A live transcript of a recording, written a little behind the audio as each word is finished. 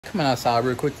coming outside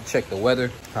real quick to check the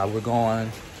weather. We're going,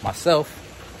 myself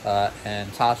and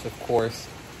Tasha, of course,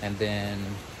 and then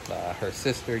her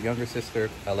sister, younger sister,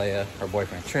 Alea, her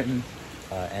boyfriend, Trenton,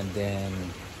 and then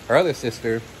her other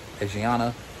sister,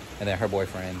 Gianna, and then her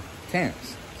boyfriend,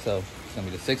 Terrence. So it's gonna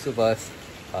be the 6 of us.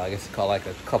 I guess it's called like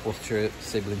a couples trip,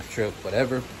 siblings trip,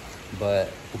 whatever. But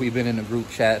we've been in the group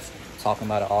chats talking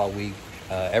about it all week.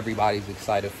 Everybody's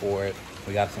excited for it.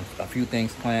 We got a few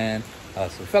things planned. So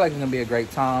we feel like it's gonna be a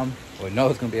great time. We know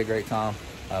it's gonna be a great time.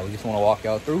 We just wanna walk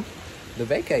y'all through the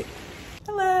vacate.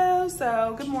 Hello,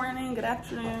 so good morning, good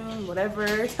afternoon,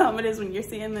 whatever time it is when you're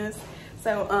seeing this.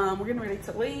 So we're getting ready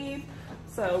to leave.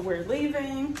 So we're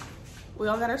leaving. We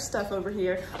all got our stuff over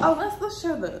here. Oh, let's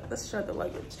show the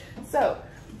luggage. So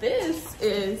this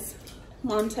is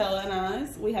Montel and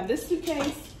I's. We have this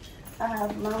suitcase. I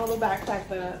have my little backpack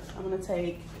that I'm gonna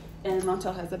take, and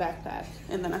Montel has a backpack,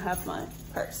 and then I have my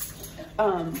purse.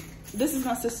 This is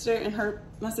my sister and her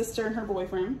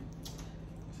boyfriend.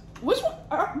 Which one?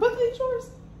 Are both of these yours?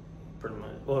 Pretty much.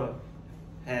 Well,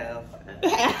 half.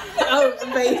 Oh,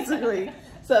 basically.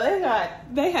 So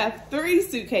they have 3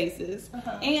 suitcases,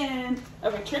 and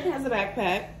okay, Trent has a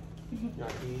backpack.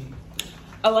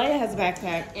 Alea has a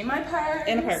backpack. In my purse.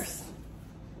 And a purse.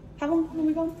 How long have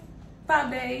we gone?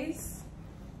 5 days.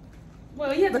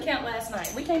 Well, you have to count last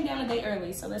night. We came down a day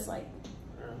early, so that's like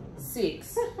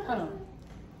 6. Hold on.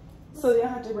 So y'all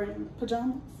have to bring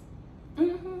pajamas?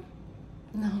 Mm-hmm.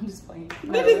 No, I'm just playing.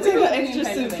 They didn't take an extra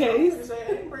suitcase.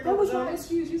 That was my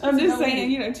excuse. I'm just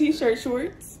saying, you know, t-shirt,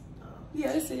 shorts.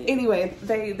 Yeah, that's it. Anyway,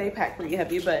 they pack pretty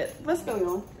heavy, but let's go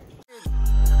on.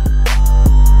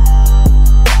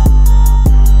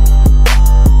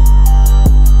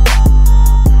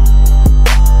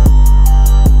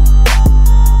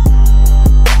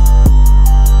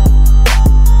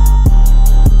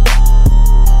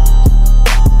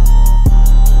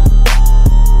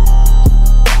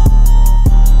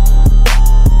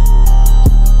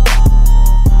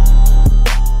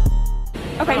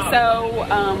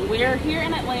 We're here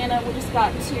in Atlanta. We just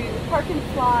got to Park and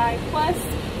Fly Plus.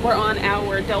 We're on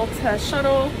our Delta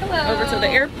shuttle over to the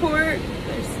airport.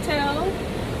 There's Tel,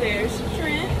 there's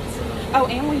Trent. Oh,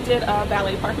 and we did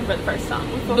valet parking for the first time.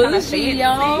 We feel kind of fancy,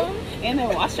 y'all. And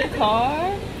then wash your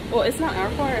car. Well, it's not our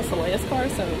car, it's Alea's car,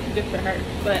 so good for her.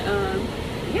 But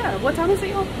yeah, what time is it,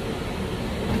 y'all?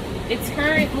 It's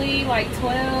currently like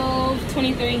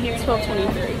 12:23 here.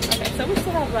 12:23. Okay, so we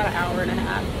still have about an hour and a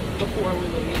half before we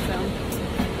leave, so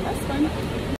that's fun.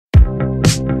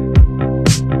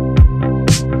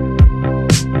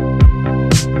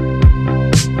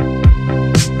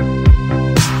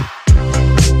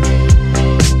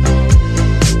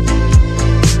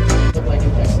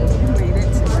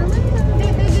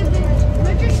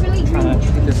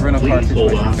 Please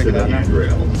hold on to the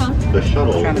handrail. The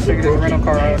shuttle is approaching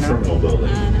the terminal building.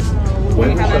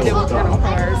 When the shuttle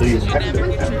stops, please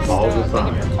exit and follow the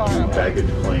sign to baggage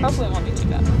claim. Hopefully it won't be too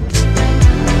bad.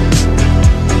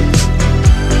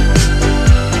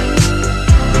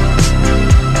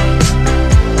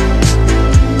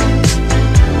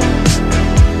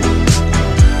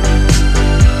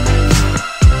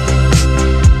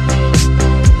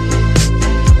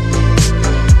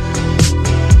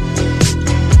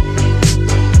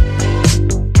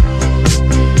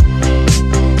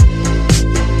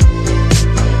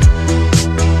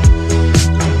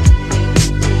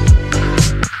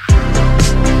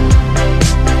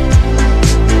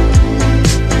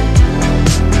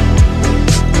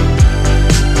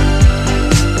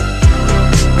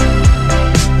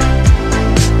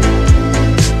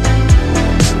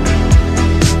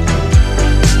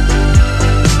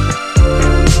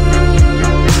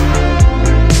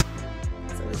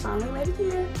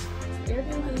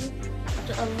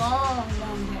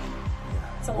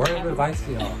 Advice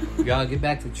to y'all get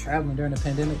back to traveling during the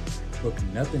pandemic, book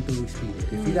nothing through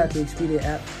Expedia. If you got the Expedia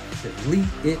app, delete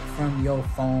it from your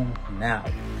phone now,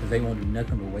 because they won't do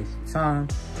nothing but waste your time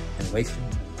and waste your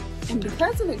money. And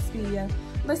because of Expedia,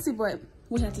 let's see what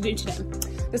we had to do today.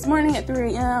 This morning at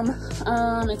 3 a.m.,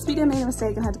 Expedia made a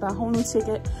mistake and had to buy a whole new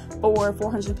ticket for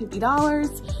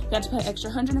 $450. We had to pay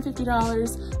extra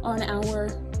 $150 on our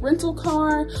rental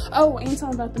car. Oh, and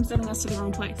tell them about them sending us to the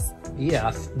wrong place.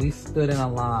 Yeah, we stood in a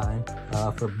line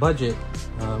for budget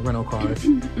rental cars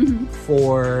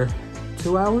for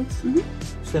 2 hours.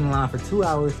 Stood in line for 2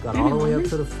 hours, got all the way up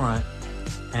to the front,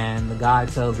 and the guy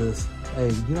tells us,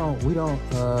 hey,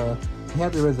 we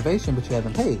have the reservation, but you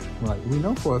haven't paid. We're like, we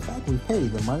know for a fact we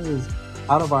paid. The money is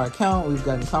out of our account. We've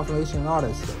gotten confirmation and all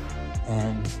that stuff.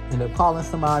 and end up calling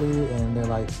somebody, and they're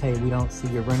like, hey, we don't see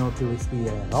your rental through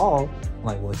Expedia at all. I'm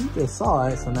like, well, he just saw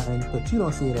it, so now, but you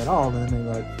don't see it at all. And then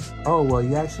they're like, oh, well,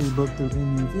 you actually booked through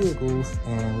MU Vehicles,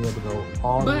 and we had to go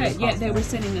all the way across. But yet they were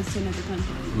sending us to another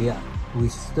country. Yeah. We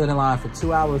stood in line for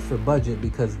 2 hours for budget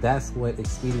because that's what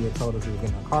Expedia told us we were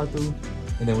getting our car through.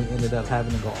 And then we ended up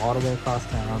having to go all the way across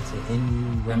town to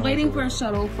NU. I'm waiting for a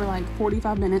shuttle for like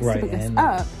 45 minutes to pick us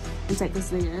up and take us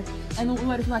there. And then we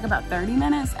waited for like about 30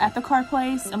 minutes at the car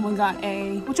place, and we got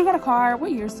you got a car.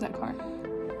 What year is that car?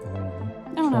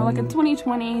 I don't know, like a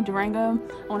 2020 Durango,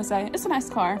 I want to say. It's a nice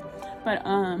car. But,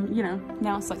 you know,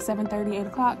 now it's like 7:30, 8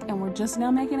 o'clock, and we're just now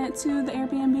making it to the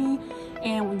Airbnb.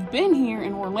 And we've been here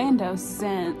in Orlando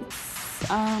since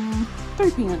 3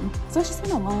 p.m. So it's just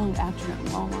been a long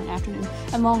afternoon,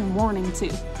 and long morning too.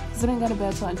 Because I didn't go to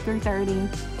bed till like 3:30,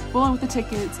 fooling with the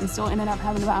tickets, and still ended up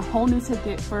having to buy a whole new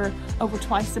ticket for over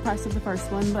twice the price of the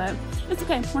first one. But it's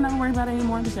okay, we're not gonna worry about it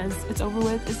anymore because it's over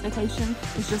with. It's vacation,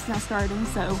 it's just now starting,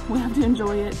 so we have to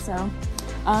enjoy it. So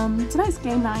tonight's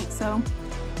game night, so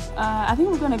I think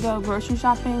we're gonna go grocery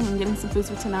shopping and getting some foods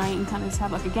for tonight and kind of just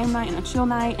have like a game night and a chill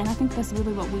night. And I think that's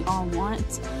really what we all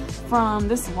want from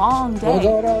this long day.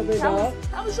 How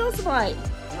was your flight?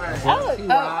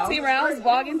 Oh, T-Row is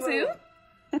vlogging too?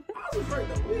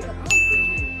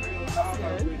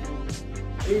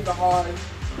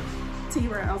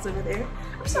 T-Row's over there.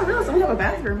 I'm just not realizing we have a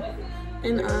bathroom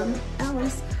in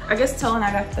Alice. I guess Tell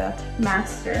I got the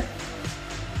master.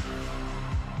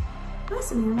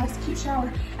 Nice in here, nice cute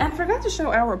shower. And I forgot to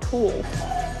show our pool.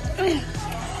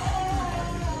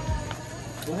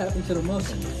 What happened to the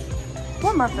muffins?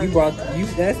 What muffins? You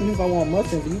asked me if I want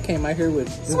muffins, and you came out here with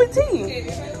sweet tea.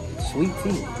 Sweet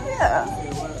tea? Yeah.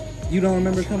 You don't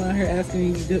remember coming out here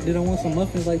asking me, did I want some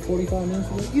muffins like 45 minutes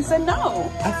ago? You said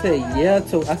no. I said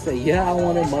yeah, I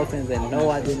wanted muffins, and no,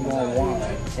 I didn't want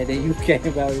wine. And then you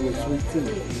came out here with sweet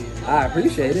tea. I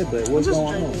appreciate it, but what's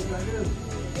going on?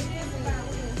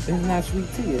 It's not sweet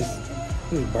tea. It's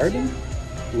bourbon,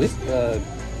 whiskey,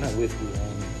 not whiskey.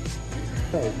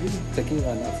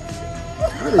 Tequila.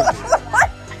 What is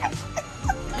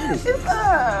this? It's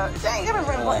dang, I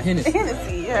remember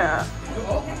Hennessy. Yeah.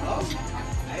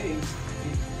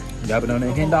 Y'all been on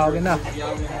that hen dog enough?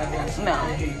 No. I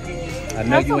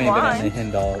know you ain't been on that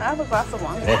hen dog. I have a glass of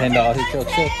wine. That hen dog hit your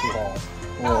chest too hard.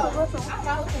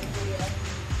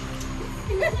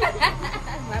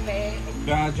 My bad.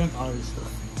 Yeah, I drink all this stuff.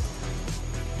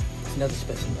 It's nothing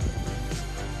special.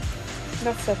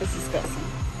 That stuff is disgusting.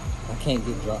 I can't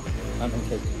get drunk. I'm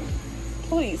incapable.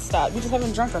 Please stop. You just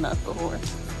haven't drunk enough before.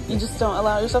 You just don't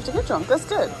allow yourself to get drunk. That's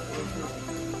good.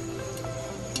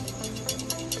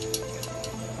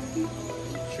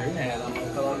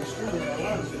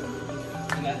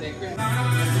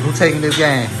 Who taking this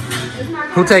game?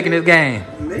 Who taking this game?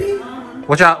 Me?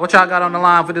 What y'all got on the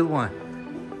line for this one?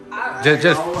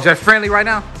 Just friendly right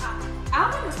now?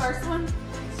 I'll do the first one.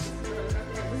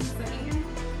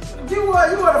 You were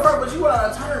the first, but you were on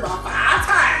a turn about 5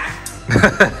 times.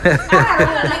 I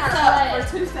got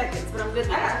for 2 seconds, but I'm good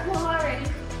now. I got one already.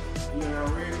 You know,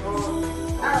 really? Oh,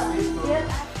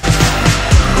 yeah.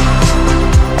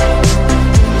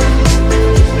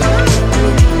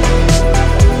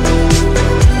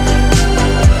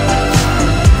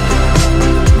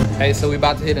 Hey, so we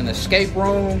about to hit an escape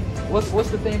room. What's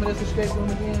the theme of this escape room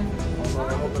again?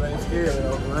 I hope it ain't scary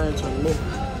though. I ain't trying to look.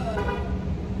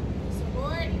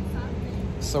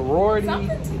 Sorority.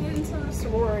 Something to get into a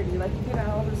sorority. Like you get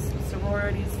all the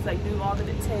sororities, like do all that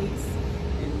it takes.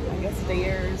 And I guess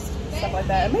dares, stuff like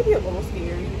that. It may be a little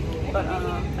scary, but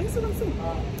I guess we're gonna see.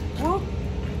 Well,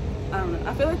 I don't know.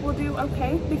 I feel like we'll do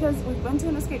okay because we've been to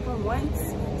an escape room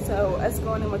once. So us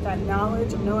going in with that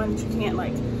knowledge of knowing that you can't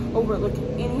like overlook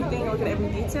anything or look at every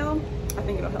detail, I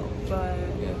think it'll help. But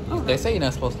yeah. They say you're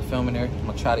not supposed to film in there. I'm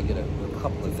gonna try to get a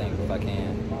couple of things if I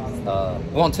can.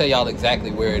 Won't tell y'all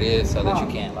exactly where it is so that you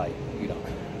can't like, you know,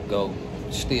 go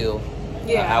steal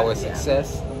our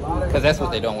success. Because that's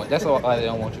what they don't want. That's why they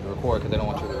don't want you to record, because they don't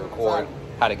want you to record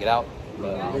how to get out.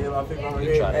 But, hey, y'all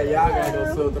gotta go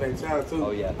sub to their channel too.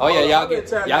 Oh yeah, y'all get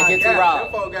T-Rob. That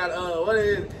folk got what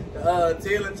is it?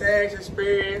 Taylor Tax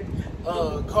Experience,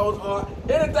 Coach Hart.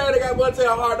 Anything they got one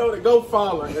tell Hard though to go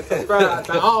follow and subscribe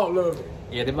to all of it.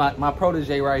 Yeah, my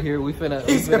protege right here. We finna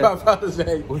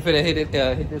hit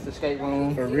this escape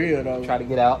room for real though. Try to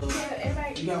get out.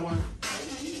 You got one?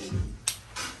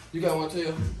 You got one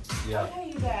too? Yeah.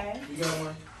 Hey, you guys. You got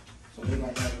one? So they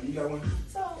got that. You got one?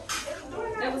 So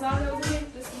that was all that was in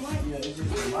it this morning. Yeah, it's just a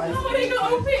light. What are you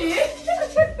gonna open it?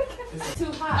 It's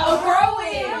too hot. Oh, throw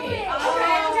it. Okay.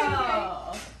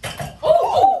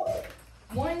 Oh.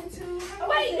 1, 2. Oh,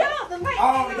 wait, y'all. The light.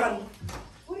 Oh, we got one.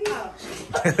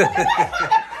 This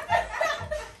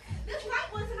light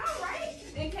wasn't on, right?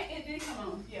 It did come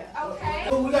on. Yeah. Okay.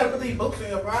 Oh, we gotta put these boots in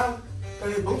here, bro.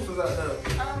 Cause these boots was out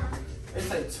there. They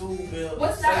say 2 bills.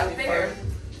 What's that up there?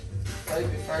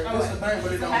 Safety first. This is the thing,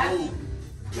 but it don't move.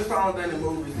 This the only thing that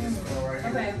moves is this one right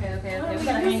here. Okay. We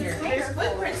got a hanger. There's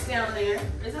footprints down there.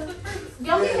 Is that footprints?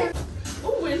 Yeah.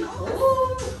 Ooh, and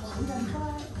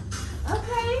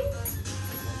Okay.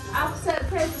 Officer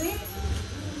President.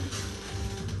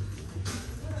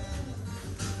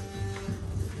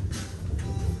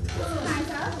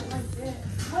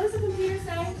 what does the computer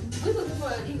say? We're looking for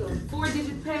an eagle.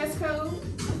 4-digit passcode.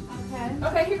 Okay.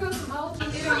 Okay, here goes some old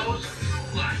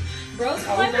Bros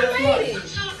Oh, like that's related.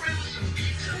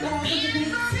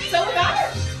 So we got her.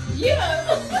 Yeah.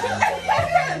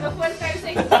 Before the 30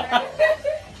 seconds.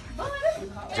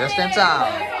 Just in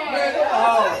time.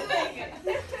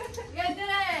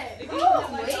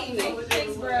 You're good.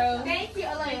 Thanks, bro. Thank you,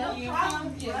 Alea. No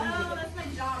problem. Well, that's my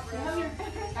job, bro.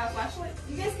 Flashlight?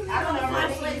 You guys can I don't know.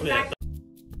 flashlight back.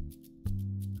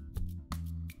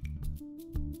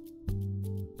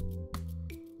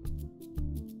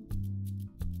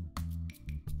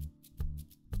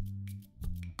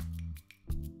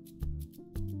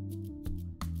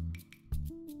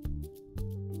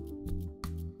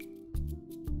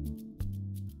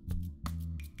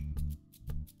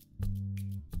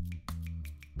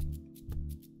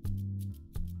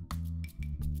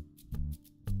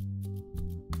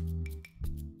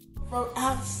 From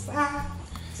outside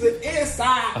to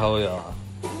inside. Oh yeah.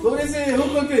 Who this is?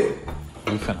 Who cooked it?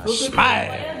 We finna I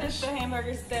smash. did the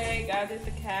hamburger steak. I did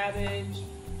the cabbage.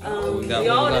 we got- We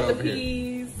all what we got did the over here?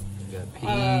 peas. We got peas.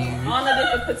 Anna did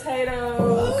the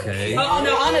potatoes. Okay. Oh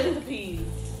no, Anna did the peas.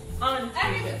 Anna did the I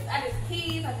peas. did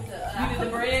peas. I did the. You did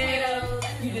the bread. Potatoes.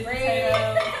 You did the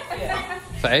potatoes. Yeah.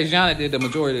 So Asiana did the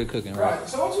majority of the cooking, right? Right.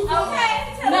 So what you doing?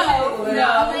 Okay.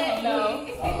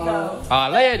 No.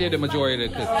 Leia did the majority of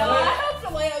the cooking. I helped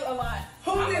Alea a lot.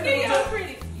 Who did Yeah, the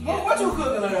pretty. What you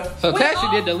cooking there? So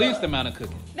Tasha did the least amount of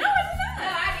cooking. No,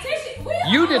 I did not.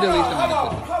 You did the least Hold amount on,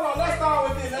 of cooking. hold on. Let's start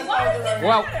with this. Why does it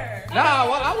Well, matter?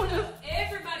 well, I would just.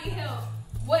 Everybody helped.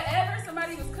 Whatever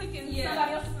somebody was cooking,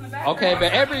 somebody else was in the background. Okay,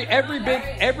 but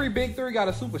every big three got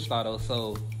a superstar though.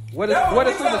 So what is what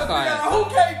a superstar? Who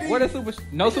can't What a super?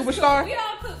 No superstar? We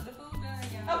all cooked. The food done.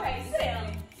 Yeah. Okay, sit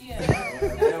down.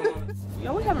 Yeah.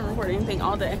 Yo, we haven't recorded anything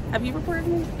all day. Have you recorded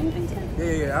anything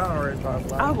today? Yeah, I already started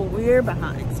flying. Oh, well, we're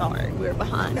behind. Sorry, we're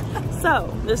behind.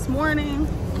 So this morning,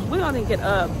 we all didn't get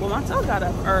up. Well, my son got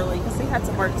up early because he had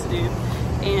some work to do,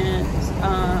 and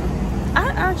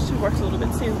I actually worked a little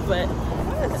bit too, but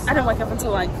I didn't wake up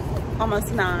until like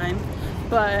almost 9.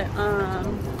 But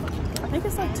I think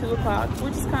it's like 2 o'clock. We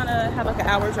just kind of had like an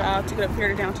hour drive to get up here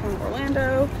to downtown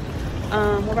Orlando.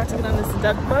 We're about to get on this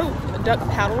duck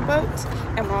paddle boat,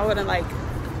 and we're all gonna like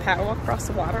paddle across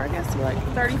the water, I guess, for like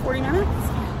 30-40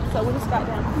 minutes. So we just got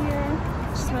down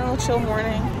here, just been a little chill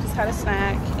morning, just had a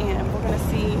snack, and we're gonna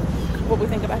see what we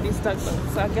think about these duck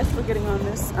boats. So I guess we're getting on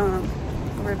this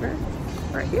river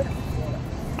right here.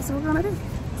 That's what we're gonna do.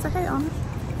 Say hey, Anna.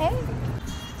 Hey.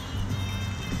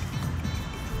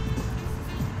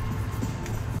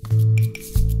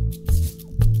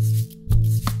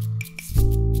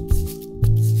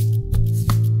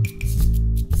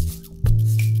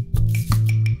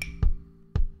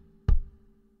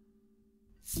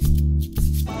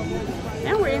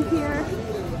 Now we're in here,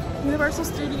 Universal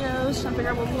Studios, trying to figure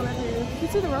out what we want to do. You can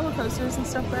see the roller coasters and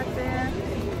stuff back there.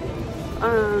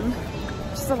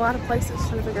 Just a lot of places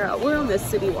trying to figure out. We're on this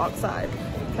city walk side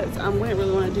because we didn't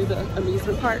really want to do the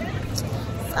amusement park.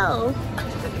 So,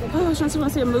 I was trying to see if we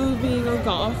want to see a movie or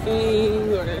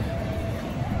golfing or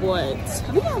what. I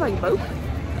think I have like boat.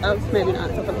 Oh, maybe not.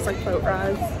 I thought it was like boat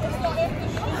rides.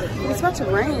 It's about to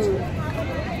rain.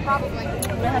 Probably.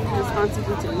 We have to just find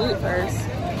something to eat first.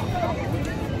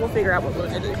 We'll figure out what we're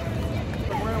gonna do.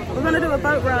 We're gonna do a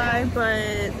boat ride,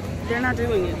 but they're not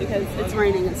doing it because it's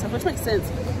raining and stuff, which makes sense.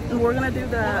 And we're gonna do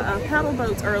the paddle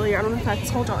boats earlier. I don't know if I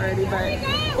told y'all already,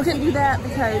 but we couldn't do that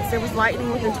because there was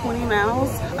lightning within 20 miles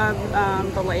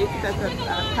of the lake that the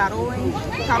paddle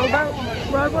boat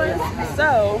road was.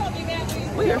 So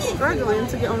we are struggling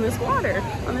to get on this water,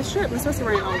 on this strip. It's supposed to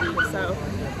rain all week, so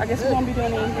I guess we won't be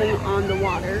doing anything on the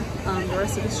water the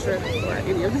rest of the strip or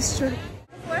any of the strip.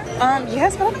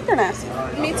 Yes, but I think they're nasty.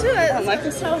 Me too. I don't like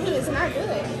this told you it's not good.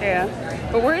 Yeah,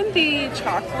 but we're in the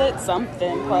chocolate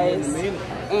something place,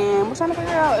 and we're trying to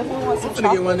figure out if we want some I'm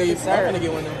gonna get one chocolate of these. I'm gonna dessert.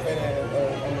 get one of them fat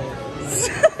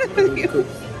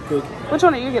ass. Which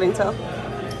one are you getting, Till?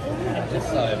 Just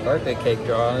saw a birthday cake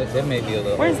draw. It may be a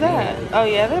little. Where's that? Oh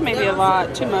yeah, that may be a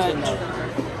lot. Too much.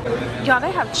 Y'all,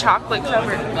 they have chocolate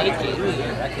covered bacon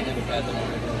here.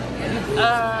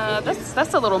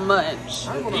 That's a little much.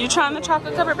 You trying the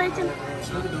chocolate covered bacon?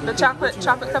 The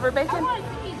chocolate covered bacon?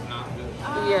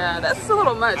 Yeah, that's a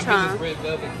little much, huh? Red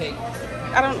velvet cake.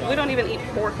 We don't even eat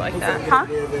pork like that, huh?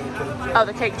 Oh,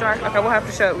 the cake jar? Okay, we'll have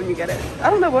to show it when you get it. I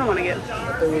don't know what I want to get.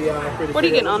 What are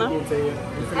you getting, Anna? I'm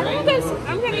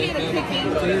gonna get a cookie.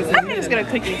 I'm gonna just get a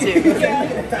cookie too.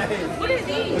 What are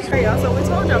these? Hey y'all, so we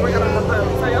told y'all we're gonna on the boat.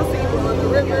 So y'all see the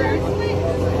river,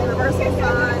 Universal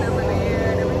sign over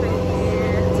there, and everything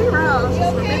here. T-Rouse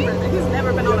just remembered that he's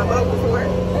never been on a boat before.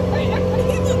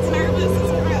 He looks nervous as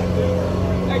crap.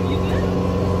 Are you good?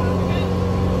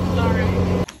 Sorry.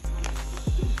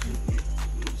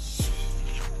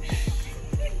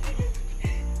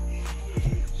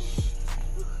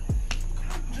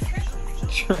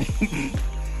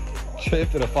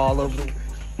 Trip to fall over.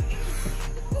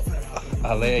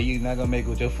 Alea, you not gonna make it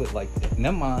with your foot like that.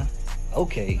 Never mind.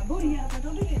 Okay.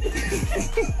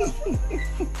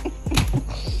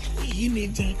 You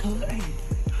need to go.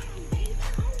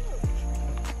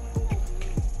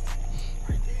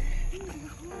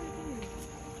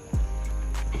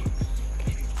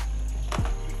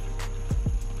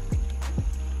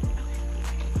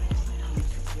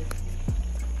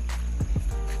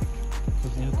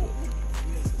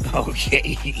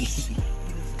 Okay.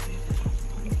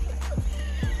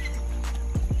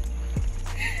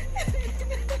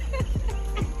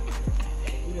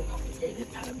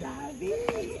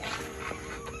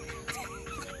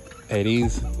 Hey,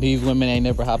 these women ain't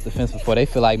never hopped the fence before. They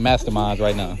feel like masterminds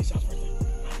right now.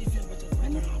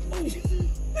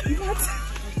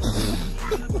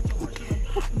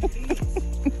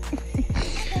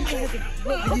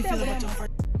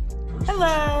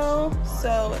 Hello.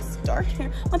 So it's dark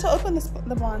here. I want to open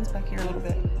the blinds back here a little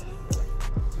bit.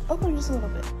 Open just a little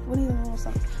bit. We need a little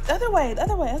something. The other way.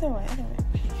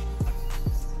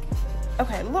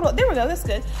 Okay, there we go, that's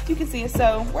good. You can see it.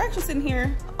 So we're actually sitting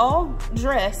here all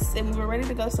dressed and we were ready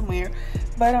to go somewhere.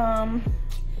 But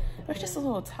we're just a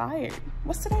little tired.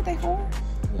 What's today, day 4?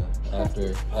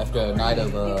 After a night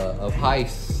of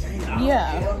heist.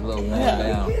 Yeah. A little warm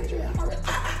down.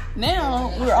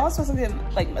 Now we're all supposed to get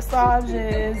like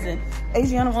massages, and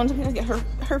Adriana wanted to get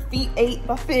her feet ate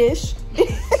by fish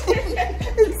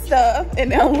and stuff.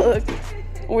 And now look,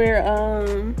 we're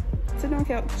sitting on the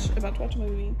couch about to watch a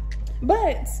movie.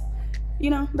 But you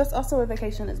know, that's also what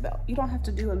vacation is about. You don't have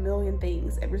to do a million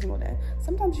things every single day.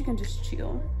 Sometimes you can just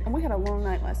chill. And we had a long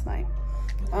night last night.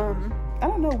 I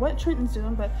don't know what Trenton's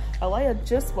doing, but Alea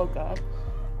just woke up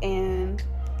and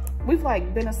we've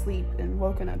like been asleep and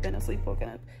woken up, woken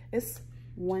up. It's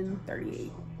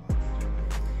 1:38.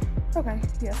 Okay,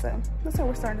 yeah, so that's how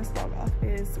we're starting this vlog off,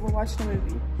 is we're watching a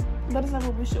movie. Let us know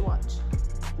what we should watch.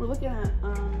 We're looking at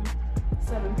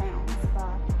 7 Pounds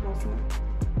by Will Smith.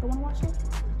 You wanna watch it?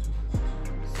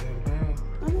 7 Pounds?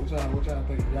 What y'all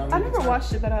think? I never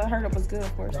watched it, but I heard it was good,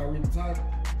 of course. Y'all read the title?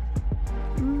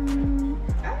 I'm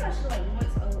not sure like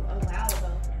what's allowed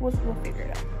though. We'll figure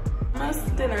it out.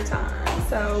 Almost dinner time.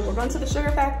 So we're going to the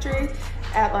sugar factory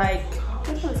at like,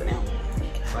 what is it now?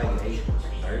 Like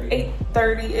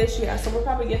 8:30-ish, yeah. So we'll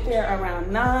probably get there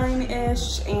around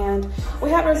 9-ish. And we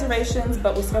had reservations,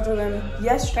 but we scheduled them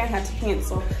yesterday. I had to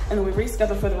cancel. And then we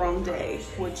rescheduled for the wrong day,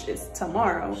 which is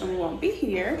tomorrow. And we won't be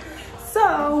here.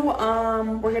 So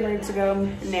we're getting ready to go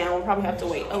now. We'll probably have to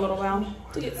wait a little while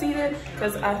to get seated,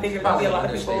 because I think there might be a lot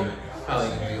of people. Probably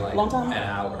gonna be like long time? an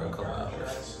hour or a couple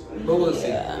hours. But we'll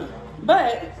see.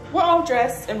 But we're all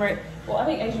dressed and ready. Well, I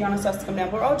think Adriana still has to come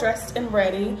down. We're all dressed and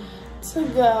ready to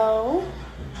go.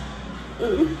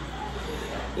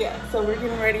 Yeah, so we're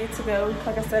getting ready to go,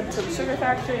 like I said, to the sugar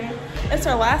factory. It's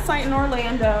our last night in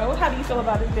Orlando. How do you feel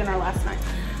about it being our last night?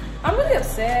 I'm really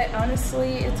upset,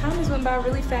 honestly. The time has went by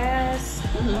really fast.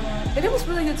 But it was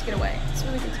really good to get away. It's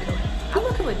really good to get away. I'm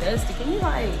looking with Dusty.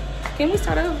 Can we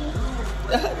start over?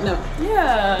 No.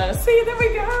 Yeah, see, there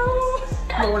we go.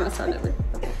 But we're not starting over.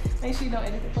 Make sure you don't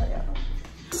edit the play out.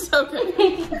 It's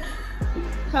okay.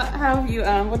 How have you,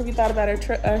 what have you thought about our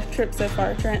trip so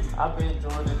far, Trent? I've been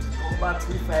enjoying it. It's going by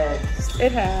too fast.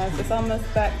 It has. It's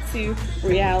almost back to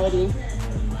reality.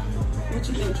 What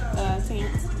you think, Terrence?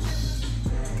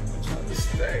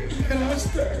 Can I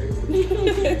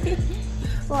stay?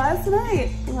 Last night,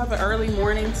 we'll have an early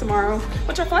morning tomorrow,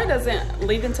 which our flight doesn't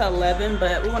leave until 11,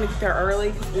 but we want to get there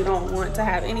early because we don't want to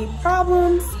have any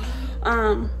problems,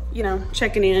 you know,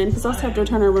 checking in, because we also have to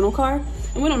return our rental car,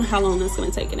 and we don't know how long that's going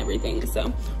to take and everything.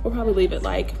 So we'll probably leave at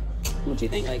like, what do you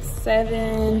think, like 6,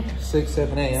 7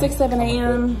 a.m. 6, 7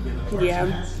 a.m.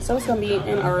 Yeah, so it's going to be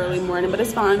an early morning, but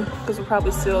it's fine because we'll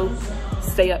probably still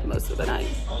stay up most of the night.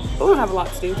 But we don't have a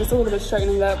lot to do, just a little bit of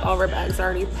straightening up. All of our bags are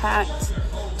already packed.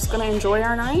 Just gonna enjoy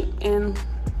our night and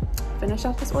finish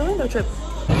out this Orlando trip.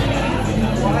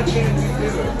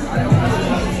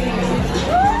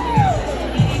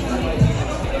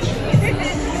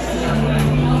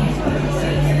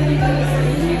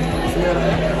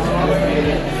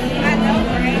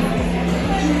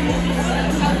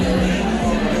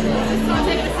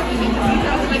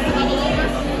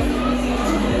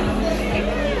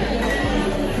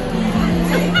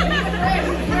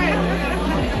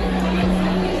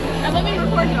 Let me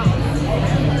record y'all.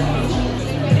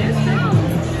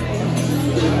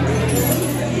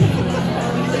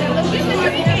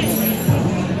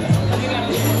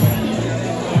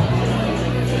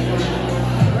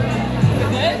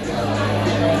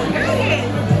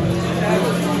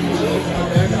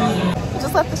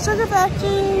 Just left the Sugar Factory.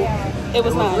 It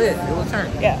was nice. lit. It was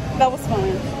turned. Yeah, that was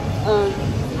fun.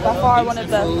 By far one of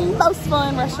the most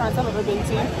fun restaurants I've ever been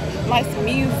to. Nice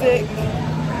music.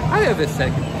 I give it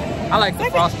second. I like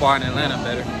the Frost Bar in Atlanta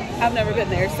better. I've never been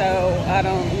there, so I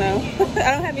don't know.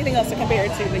 I don't have anything else to compare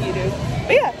it to that you do.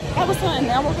 But yeah, that was fun.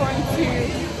 Now we're going to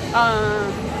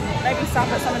maybe stop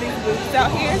at some of these booths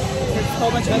out here. There's a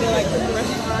whole bunch of other like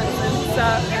restaurants and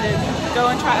stuff, and then go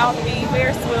and try out the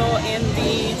Ferris wheel and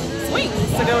the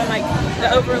swings to go and like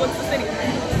that overlooks the city.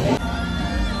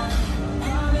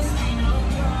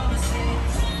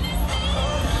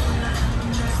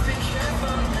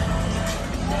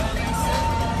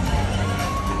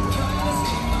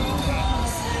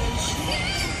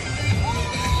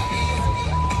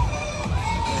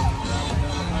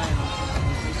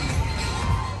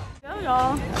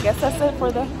 Y'all, I guess that's it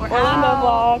for the Orlando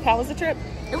vlog. How was the trip?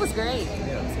 It was great.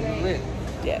 Lit.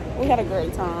 Yeah, we had a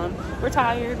great time. We're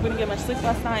tired. We didn't get much sleep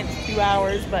last night, 2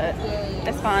 hours, but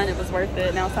it's fine. It was worth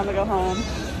it. Now it's time to go home.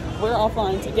 We're all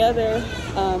flying together.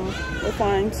 We're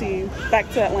flying back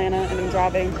to Atlanta and then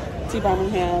driving to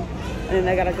Birmingham, and then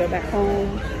they gotta go back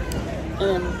home.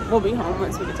 And we'll be home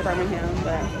once we get to Birmingham.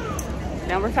 But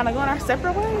now we're kind of going our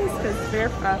separate ways because they're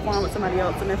flying with somebody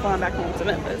else and they're flying back home to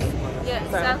Memphis. Yeah,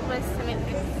 So, Southwest to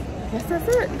Memphis. yes, that's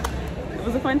it. It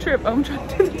was a fun trip. I'm trying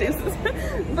to do this.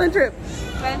 Fun trip.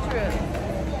 Fun trip.